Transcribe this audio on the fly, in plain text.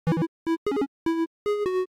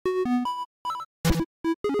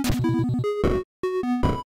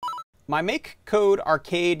My MakeCode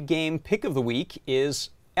arcade game pick of the week is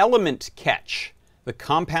Element Catch, the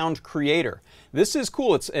Compound Creator. This is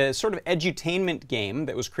cool. It's a sort of edutainment game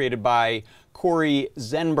that was created by Corey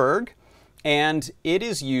Zenberg, and it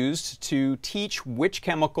is used to teach which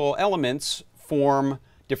chemical elements form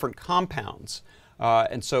different compounds.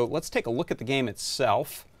 And so let's take a look at the game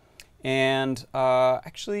itself. And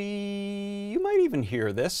actually, you might even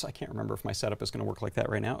hear this. I can't remember if my setup is going to work like that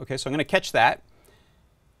right now. Okay, so I'm going to catch that.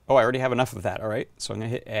 Oh, I already have enough of that. All right, so I'm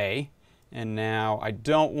going to hit A. And now I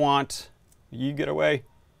don't want, you get away.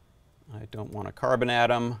 I don't want a carbon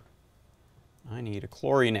atom. I need a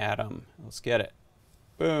chlorine atom. Let's get it.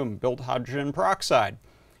 Boom, built hydrogen peroxide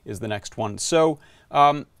is the next one. So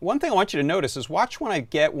one thing I want you to notice is watch when I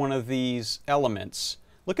get one of these elements.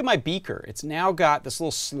 Look at my beaker. It's now got this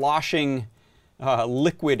little sloshing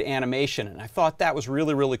liquid animation, and I thought that was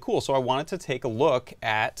really, really cool. So I wanted to take a look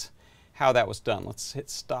at how that was done. Let's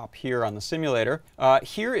hit stop here on the simulator.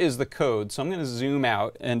 Here is the code, so I'm going to zoom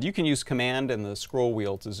out, and you can use Command and the scroll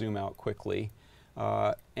wheel to zoom out quickly.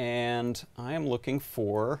 And I am looking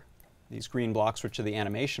for these green blocks, which are the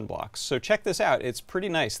animation blocks. So check this out. It's pretty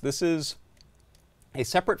nice. This is a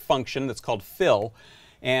separate function that's called fill,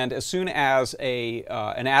 and as soon as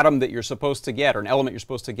an atom that you're supposed to get, or an element you're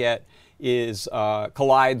supposed to get,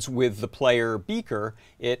 collides with the player beaker,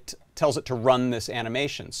 it tells it to run this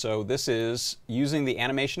animation. So this is using the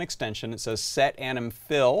animation extension. It says set anim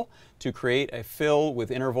fill to create a fill with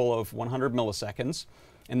interval of 100 milliseconds.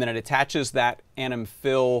 And then it attaches that anim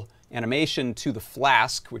fill animation to the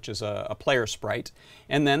flask, which is a player sprite.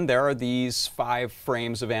 And then there are these 5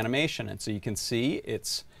 frames of animation. And so you can see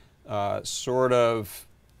it's sort of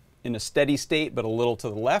in a steady state, but a little to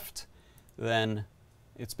the left. Then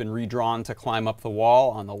it's been redrawn to climb up the wall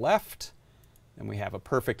on the left. And we have a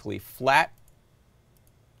perfectly flat.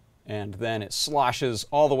 And then it sloshes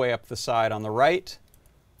all the way up the side on the right,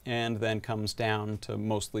 and then comes down to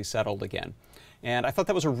mostly settled again. And I thought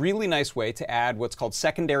that was a really nice way to add what's called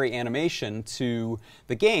secondary animation to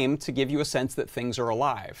the game to give you a sense that things are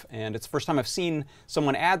alive. And it's the first time I've seen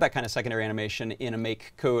someone add that kind of secondary animation in a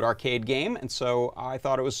MakeCode arcade game, and so I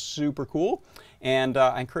thought it was super cool. And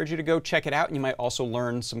I encourage you to go check it out, and you might also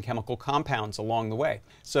learn some chemical compounds along the way.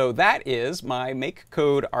 So that is my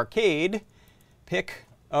MakeCode arcade pick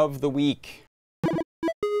of the week.